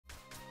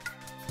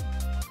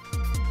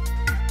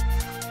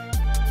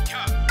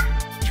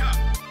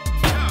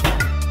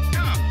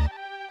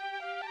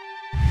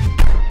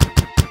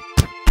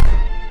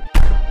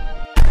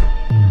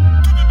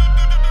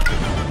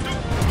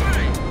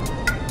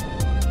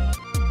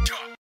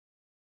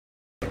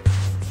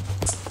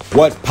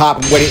What's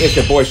poppin' with it? It's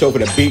your boy Shofu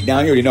the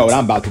BeatDown. You already know what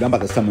I'm about to do. I'm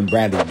about to summon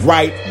Bradley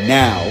right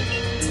now.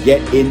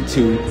 Get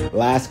into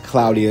Last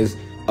Claudia's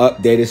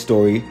updated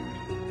story.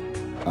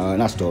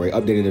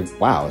 Updated.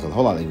 Wow, there's a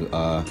whole lot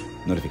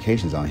of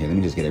notifications on here. Let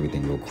me just get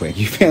everything real quick.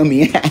 You feel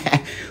me?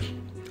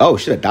 Oh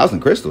shit,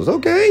 1,000 crystals.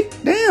 Okay,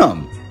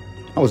 damn.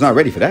 I was not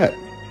ready for that.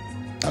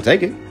 I'll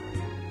take it.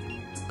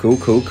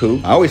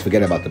 Cool. I always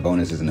forget about the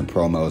bonuses and the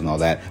promos and all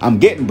that. I'm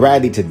getting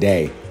Bradley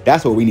today.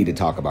 That's what we need to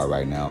talk about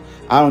right now.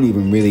 I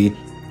didn't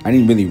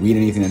really read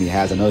anything that he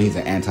has. I know he's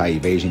an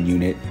anti-evasion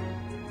unit,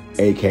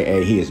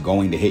 aka he is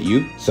going to hit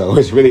you. So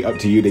it's really up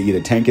to you to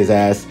either tank his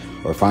ass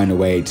or find a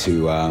way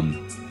to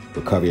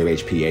recover your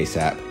HP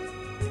ASAP.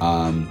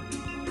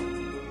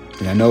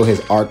 And I know his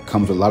arc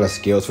comes with a lot of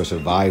skills for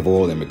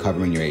survival and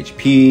recovering your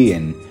HP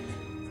and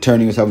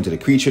turning yourself into the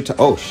creature.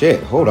 Oh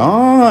shit! Hold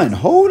on.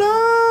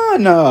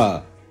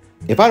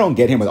 If I don't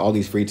get him with all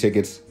these free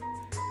tickets,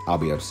 I'll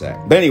be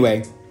upset. But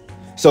anyway.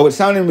 So it's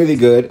sounding really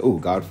good. Ooh,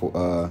 God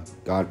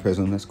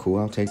Prism, that's cool.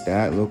 I'll take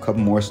that. A little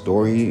couple more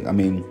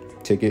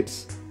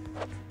tickets.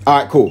 All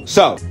right, cool.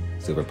 So,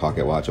 Silver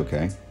Pocket Watch,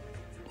 okay.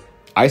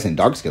 Ice and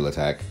Dark skill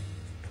attack.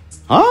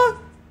 Huh?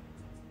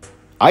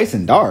 Ice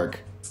and Dark?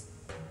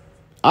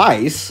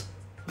 Ice?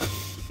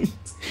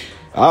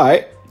 All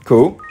right,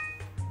 cool.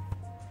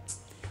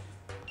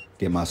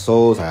 Get my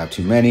souls. I have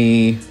too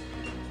many.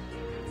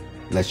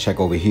 Let's check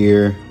over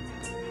here.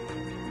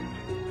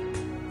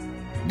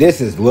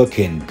 This is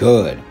looking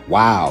good.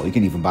 Wow, you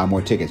can even buy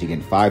more tickets. You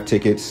get 5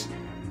 tickets.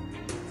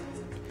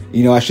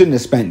 You know, I shouldn't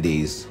have spent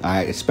these.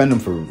 I spent them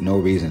for no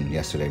reason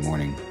yesterday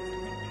morning.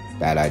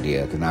 Bad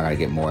idea, because now I gotta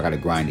get more. I gotta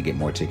grind to get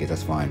more tickets.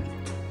 That's fine.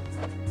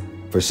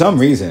 For some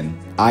reason,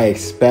 I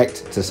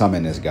expect to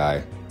summon this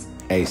guy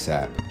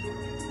ASAP.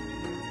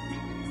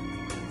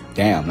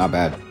 Damn, not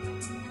bad.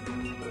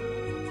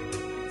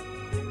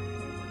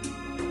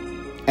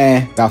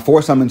 Got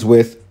 4 summons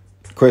with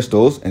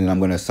crystals, and then I'm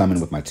going to summon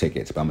with my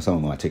tickets. But I'm going to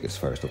summon with my tickets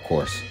first, of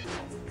course.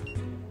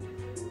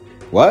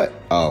 What?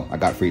 Oh, I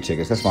got free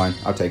tickets. That's fine.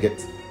 I'll take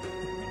it.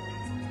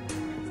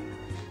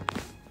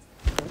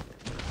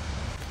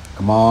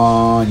 Come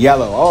on.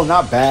 Yellow. Oh,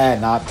 not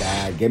bad. Not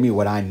bad. Give me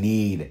what I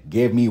need.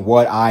 Give me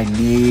what I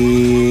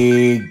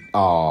need.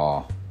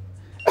 Oh.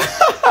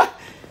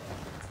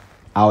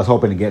 I was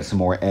hoping to get some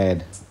more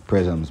Ed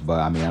prisms,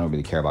 but I mean, I don't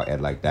really care about Ed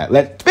like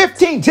that.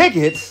 15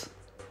 tickets?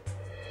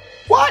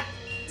 What?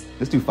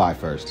 Let's do 5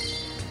 first.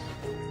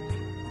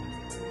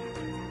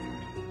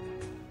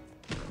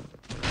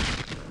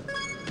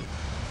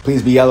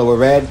 Please be yellow or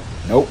red.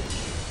 Nope.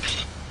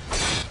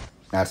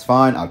 That's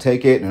fine. I'll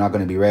take it. They're not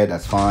going to be red.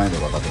 That's fine. Blah,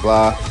 blah, blah,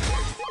 blah.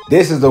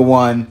 This is the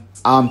one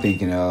I'm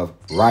thinking of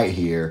right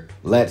here.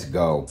 Let's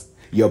go.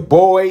 Your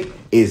boy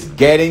is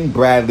getting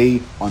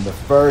Bradley on the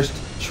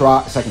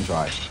second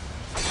try.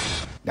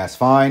 That's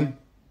fine.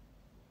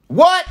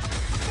 What?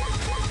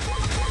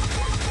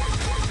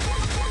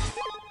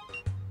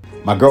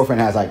 My girlfriend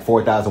has like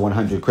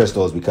 4,100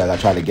 crystals because I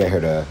tried to get her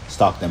to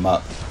stock them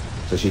up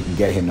so she can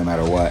get him no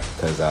matter what.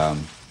 Because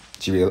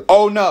she really...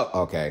 Oh, no.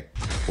 Okay.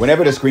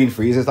 Whenever the screen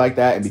freezes like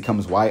that and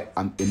becomes white,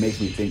 it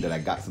makes me think that I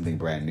got something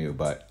brand new.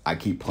 But I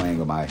keep playing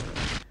with my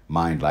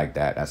mind like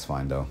that. That's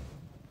fine, though.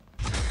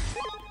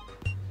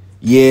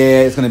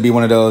 Yeah, it's going to be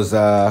one of those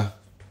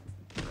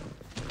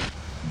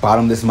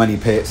bottomless money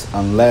pits.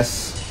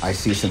 Unless I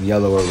see some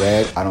yellow or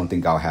red, I don't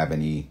think I'll have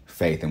any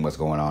faith in what's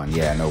going on.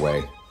 Yeah, no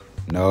way.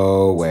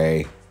 No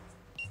way.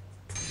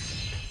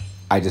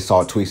 I just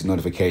saw a tweet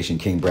notification.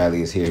 King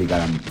Bradley is here. He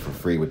got him for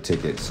free with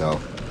tickets, so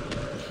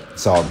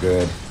it's all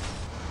good.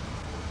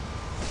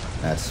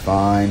 That's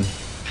fine.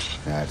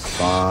 That's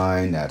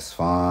fine. That's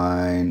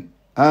fine.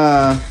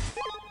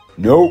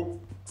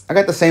 Nope. I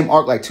got the same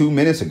arc like 2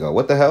 minutes ago.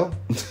 What the hell?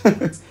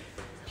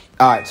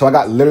 All right, so I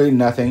got literally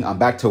nothing. I'm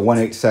back to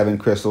 187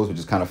 crystals, which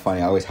is kind of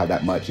funny. I always have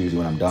that much usually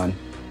when I'm done.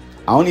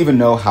 I don't even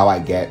know how I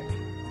get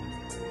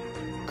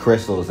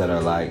crystals that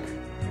are like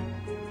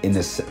in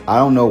this. I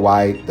don't know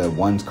why the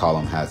ones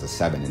column has a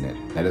 7 in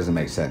it. That doesn't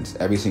make sense.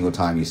 Every single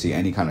time you see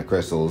any kind of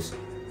crystals,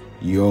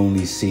 you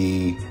only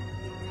see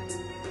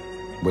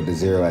with the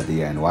 0 at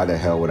the end. Why the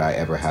hell would I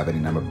ever have any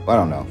number? I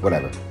don't know.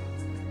 Whatever.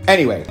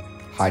 Anyway,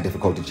 high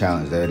difficulty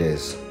challenge. There it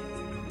is.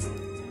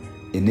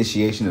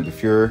 Initiation of the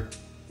Fuhrer.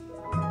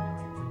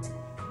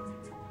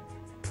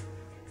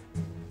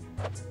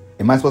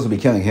 Am I supposed to be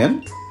killing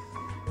him?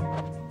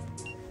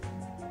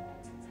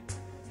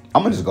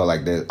 I'm gonna just go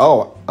like this.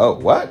 Oh,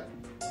 what?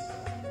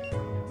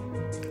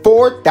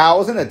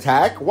 4,000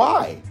 attack?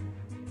 Why?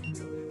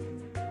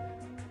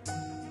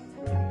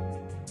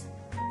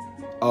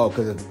 Oh,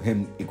 because of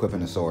him equipping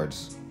the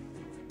swords.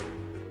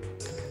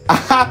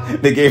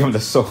 They gave him the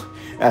sword.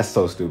 That's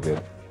so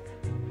stupid.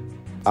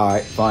 All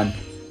right, fun.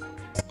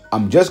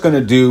 I'm just gonna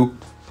do...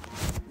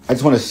 I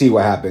just want to see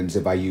what happens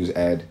if I use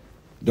Ed.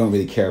 Don't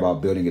really care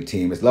about building a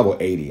team. It's level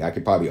 80. I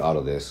could probably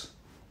auto this.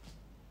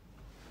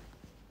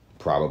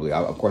 Probably.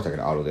 Of course I can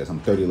auto this.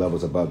 I'm 30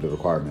 levels above the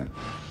requirement.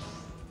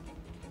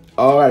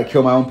 Oh, I gotta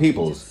kill my own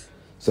peoples.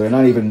 So they're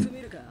not even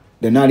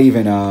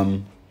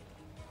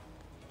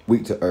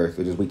Weak to earth,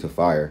 which is weak to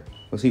fire.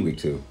 What's he weak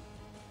to?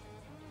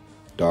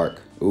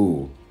 Dark.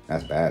 Ooh,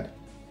 that's bad.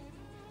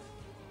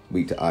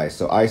 Weak to ice.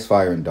 So ice,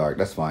 fire, and dark.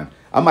 That's fine.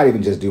 I might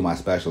even just do my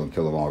special and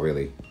kill them all,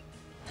 really.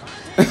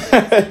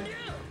 I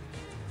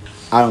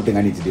don't think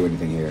I need to do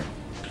anything here.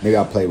 Maybe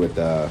I'll play with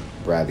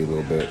Bradley a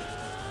little bit.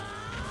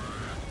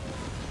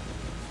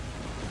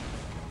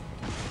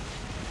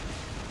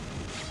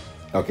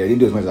 Okay, it didn't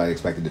do as much as I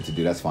expected it to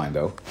do. That's fine,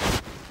 though.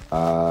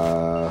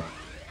 Boop,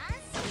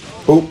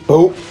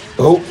 boop, boop,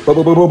 boop,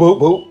 boop, boop, boop,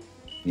 boop.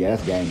 Yeah,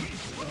 that's gang.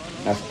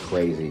 That's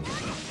crazy.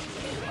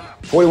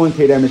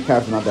 41k damage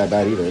cap's not that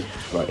bad either.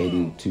 About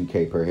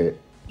 82k per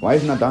hit. Why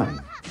is he not dying?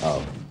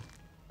 Oh.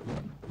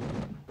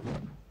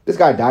 This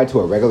guy died to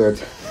a regular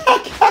attack.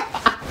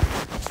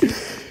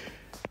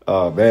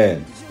 Oh,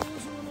 man.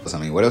 I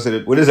mean, what else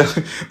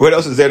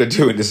is there to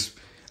do in this?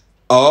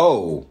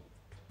 Oh.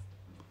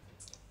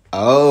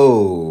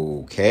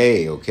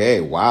 Okay,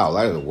 okay. Wow,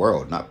 light of the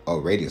world. Not, oh,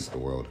 radiance of the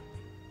world.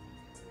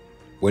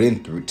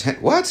 Within through 10,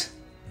 what?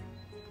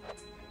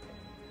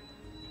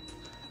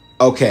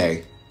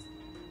 Okay.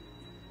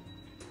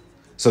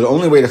 So the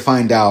only way to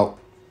find out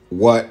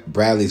what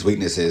Bradley's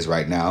weakness is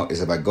right now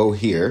is if I go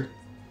here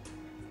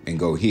and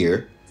go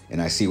here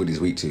and I see what he's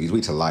weak to. He's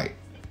weak to light.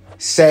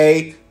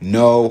 Say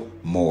no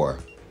more.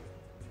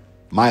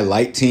 My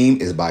light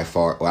team is by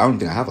far, well, I don't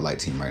think I have a light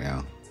team right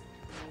now.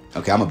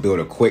 Okay, I'm gonna build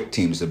a quick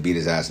team to beat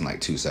his ass in like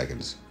 2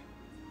 seconds.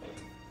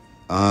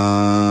 Let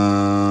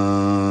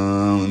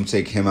me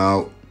take him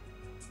out.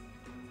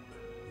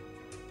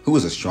 Who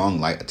is a strong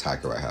light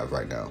attacker I have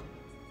right now?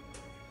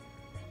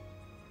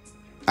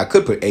 I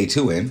could put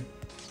A2 in.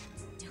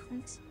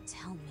 Don't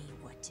tell me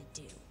what to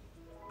do.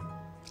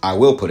 I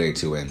will put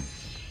A2 in.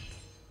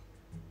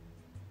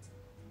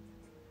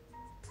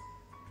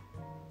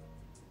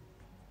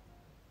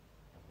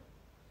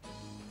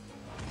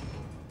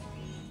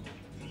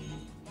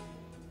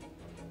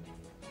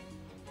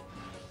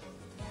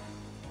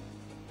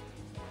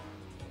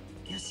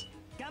 Yes.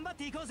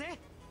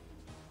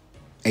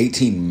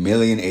 18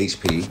 million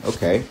HP.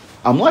 Okay.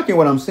 I'm liking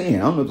what I'm seeing. I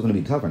don't know if it's going to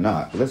be tough or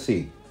not, but let's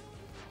see.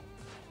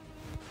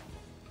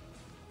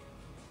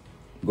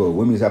 Go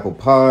Women's Apple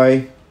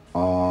Pie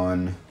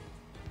on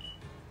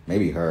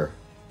maybe her.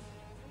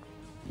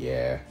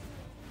 Yeah.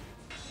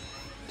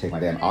 Take my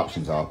damn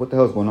options off. What the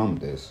hell is going on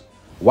with this?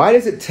 Why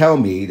does it tell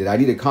me that I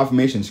need a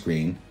confirmation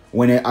screen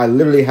when I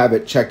literally have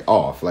it checked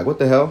off? Like, what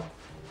the hell?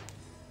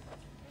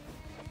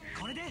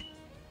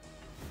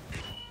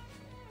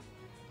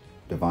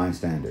 Divine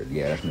Standard.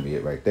 Yeah, that's going to be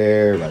it right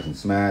there. Rising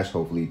Smash.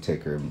 Hopefully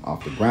take her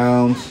off the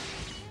grounds.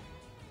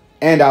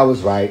 And I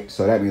was right.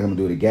 So that means I'm going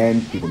to do it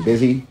again. Keep him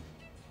busy.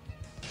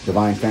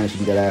 Divine Standard should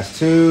be that ass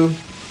too.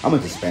 I'm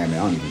going to spam it. I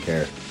don't even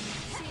care.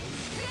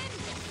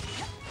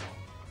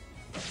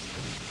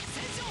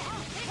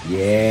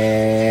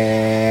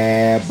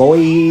 Yeah,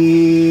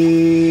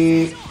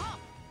 boy.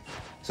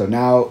 So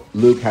now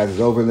Luke has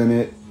his over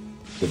limit.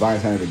 Divine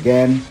Standard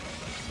again.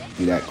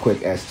 Do that quick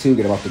S2.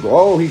 Get him off the go.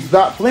 Oh, he's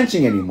not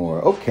flinching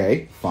anymore.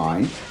 Okay,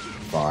 fine.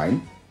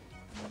 Fine.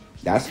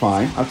 That's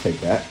fine. I'll take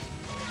that.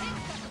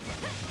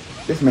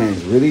 This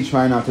man's really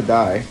trying not to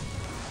die.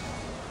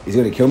 He's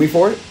going to kill me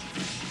for it?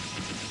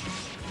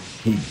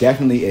 He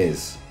definitely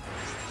is.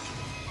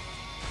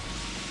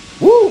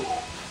 Woo!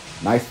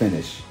 Nice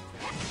finish.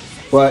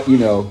 But, you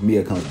know,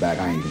 Mia comes back.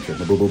 I ain't even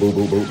tripping. Boop, boop, boop,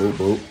 boop, boop, boop,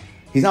 boop.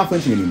 He's not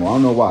flinching anymore. I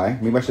don't know why.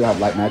 Maybe I should have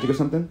light magic or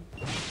something.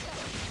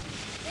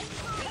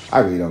 I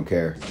really don't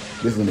care.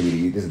 This is going to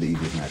be the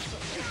easiest match.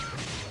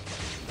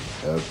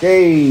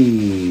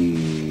 Okay.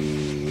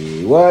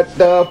 What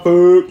the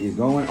fuck is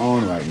going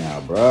on right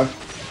now, bruh?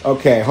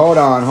 Okay, hold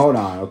on.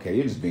 Okay,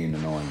 you're just being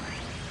annoying.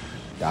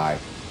 Die.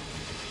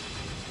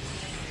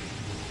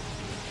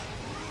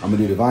 I'm going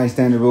to do Divine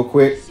Standard real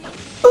quick.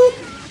 Boop,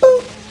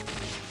 boop.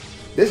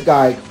 This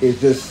guy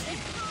is just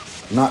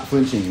not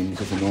flinching and he's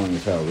just annoying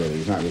as hell, really.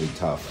 He's not really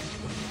tough.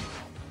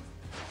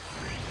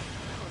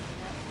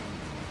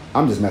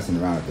 I'm just messing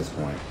around at this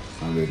point.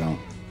 I really don't. I'm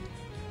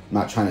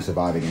not trying to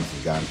survive against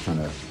this guy. I'm just trying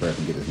to hurry up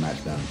and get this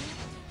match done.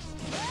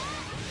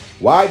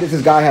 Why does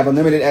this guy have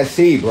unlimited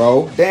SC,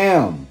 bro?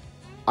 Damn.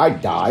 I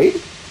died?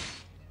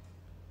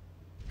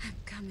 I'm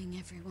coming,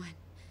 everyone.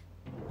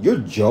 You're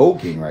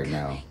joking right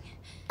now.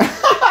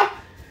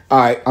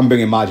 Alright, I'm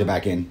bringing Maja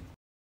back in.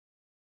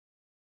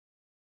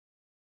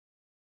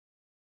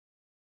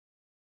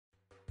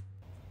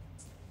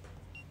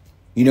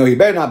 You know, he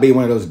better not be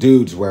one of those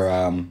dudes where,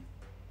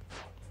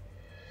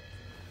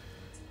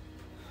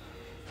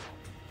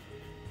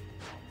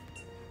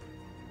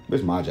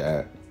 where's Maja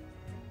at?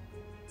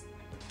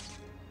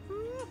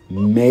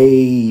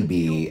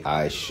 Maybe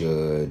I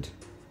should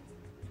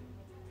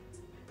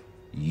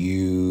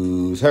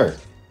use her.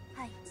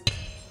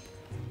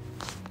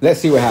 Let's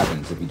see what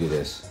happens if we do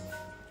this.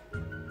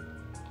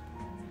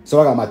 So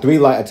I got my 3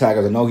 light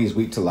attackers. I know he's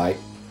weak to light.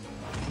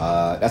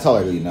 That's all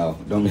I really know.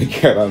 Don't really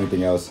care about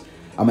anything else.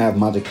 I'm gonna have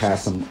Maja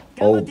cast some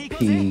OP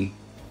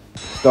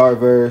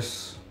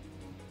Starverse,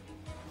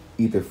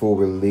 Ether Full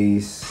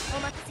Release,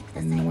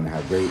 and then I'm gonna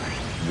have Great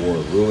War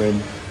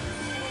Ruin.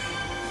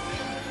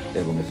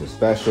 There go Mr.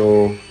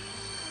 Special.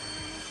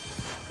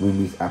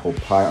 Moon meets apple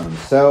pie on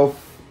himself.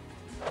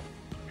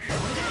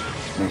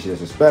 And then she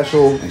does a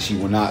special, and she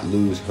will not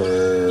lose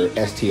her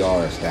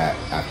STR stat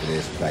after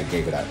this, because I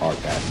gave her that arc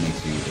that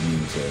makes you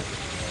immune to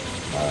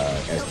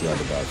STR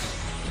debuffs.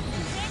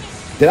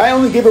 Did I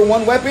only give her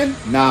one weapon?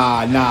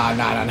 Nah.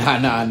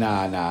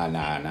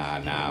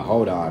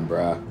 Hold on,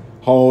 bruh.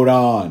 Hold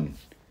on.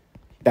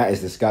 That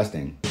is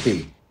disgusting.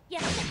 P.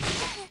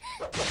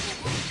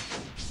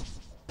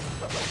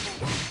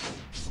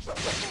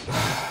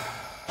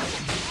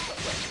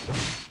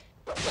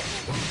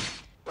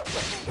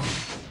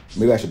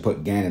 Maybe I should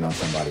put Ganon on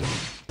somebody.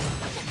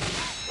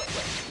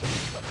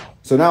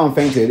 So now I'm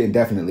fainted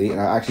indefinitely,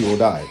 and I actually will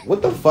die.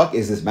 What the fuck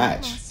is this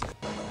match?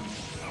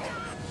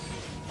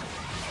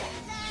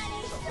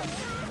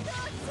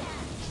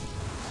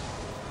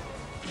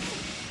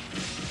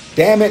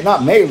 Damn it,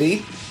 not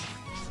melee.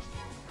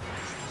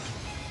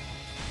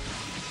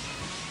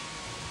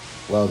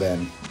 Well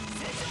then.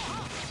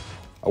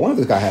 I wonder if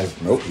this guy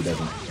has... Nope, he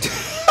doesn't.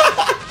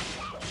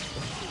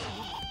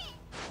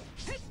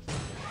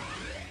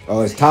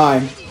 Oh, it's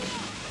time.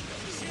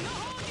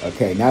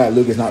 Okay, now that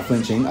Luke is not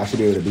flinching, I should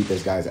be able to beat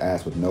this guy's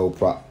ass with no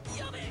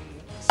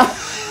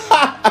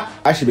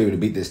I should be able to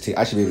beat this team.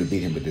 I should be able to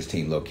beat him with this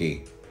team, low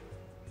key.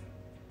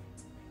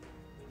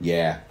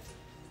 Yeah.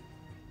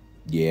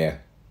 Yeah.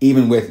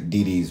 Even with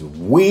DD's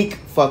weak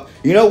fuck.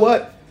 You know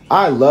what?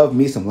 I love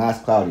me some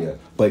Last Claudia,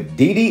 but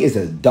DD is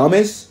the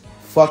dumbest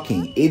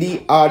fucking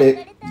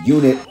idiotic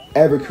unit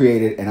ever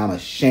created, and I'm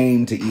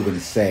ashamed to even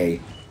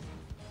say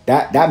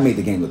that made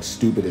the game look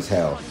stupid as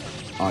hell.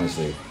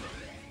 Honestly,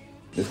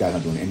 this guy's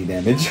not doing any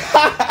damage.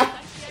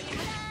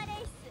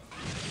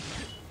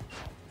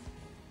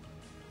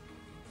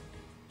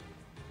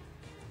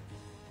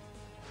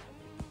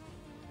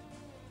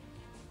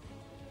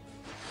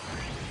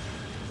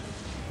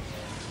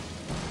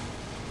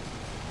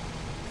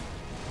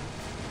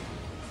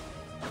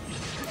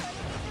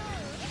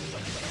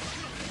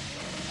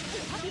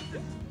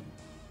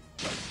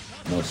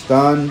 No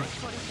stun.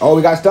 Oh,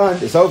 we got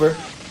stunned. It's over.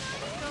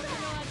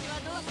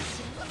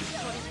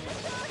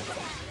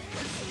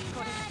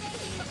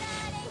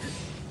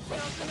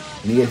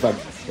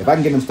 If I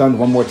can get him stunned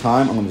one more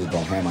time, I'm gonna just go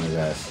ham on his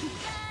ass.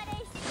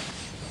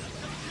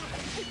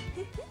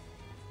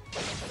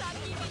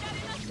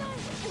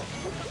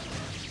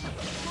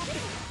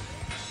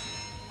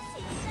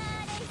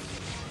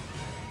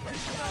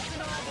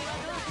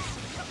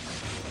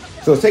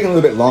 So it's taking a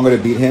little bit longer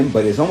to beat him,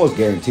 but it's almost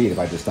guaranteed if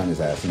I just stun his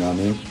ass, you know what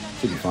I mean?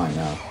 Should be fine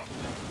now.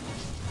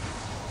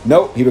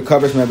 Nope, he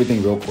recovers from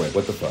everything real quick.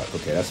 What the fuck?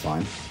 Okay, that's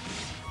fine.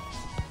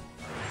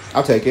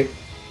 I'll take it.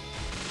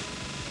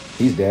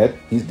 He's dead.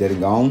 He's dead and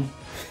gone.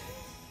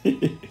 I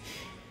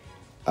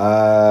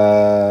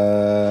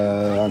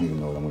don't even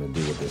know what I'm going to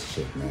do with this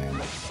shit,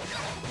 man.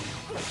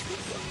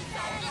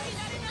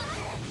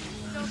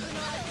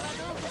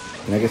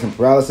 Can I get some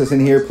paralysis in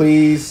here,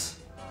 please?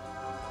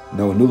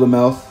 No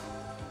Nulamelth.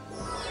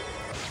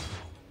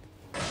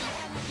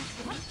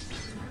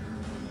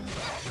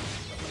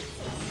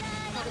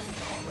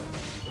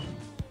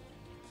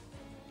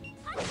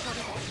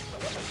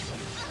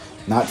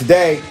 Not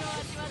today.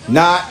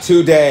 Not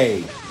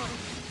today.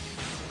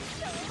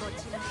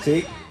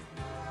 See?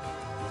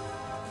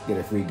 Get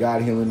a free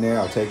God heal in there.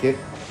 I'll take it.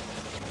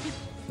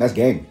 That's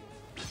game.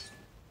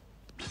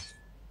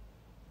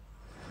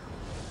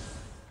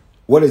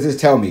 What does this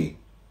tell me?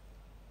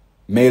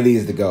 Melee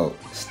is the GOAT.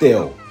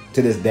 Still,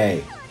 to this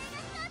day.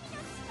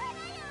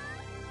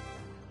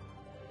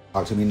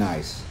 Talk to me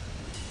nice.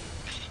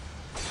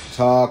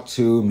 Talk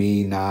to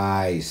me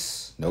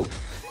nice. Nope.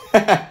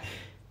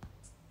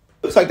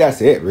 Looks like that's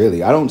it,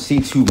 really. I don't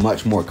see too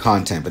much more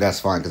content, but that's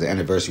fine because the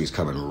anniversary is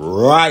coming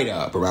right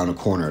up around the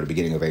corner at the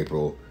beginning of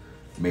April.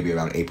 Maybe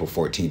around April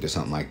 14th or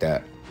something like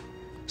that.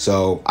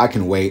 So I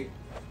can wait.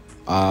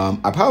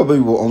 I probably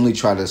will only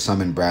try to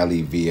summon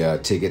Bradley via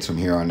tickets from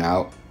here on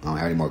out. I don't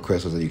have any more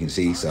crystals that you can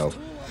see. So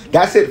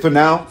that's it for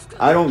now.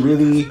 I don't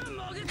really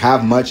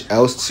have much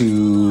else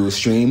to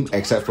stream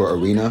except for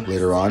Arena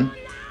later on.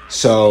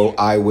 So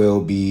I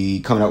will be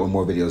coming out with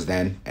more videos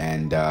then.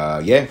 And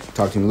yeah,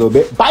 talk to you in a little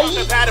bit. Bye!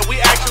 We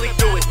actually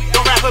do it.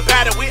 Don't rap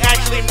about it, we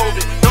actually move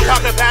it. Don't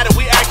talk about it,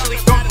 we actually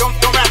don't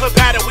rap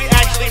about it, we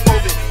actually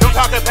move it. Don't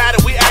talk about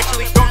it, we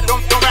actually don't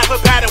rap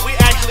about it, we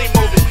actually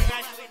move it.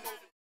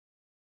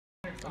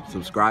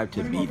 Subscribe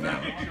to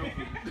BeatDown.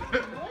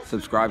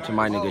 Subscribe to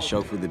my nigga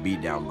Shofu the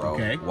BeatDown, bro.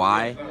 Okay.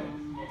 Why?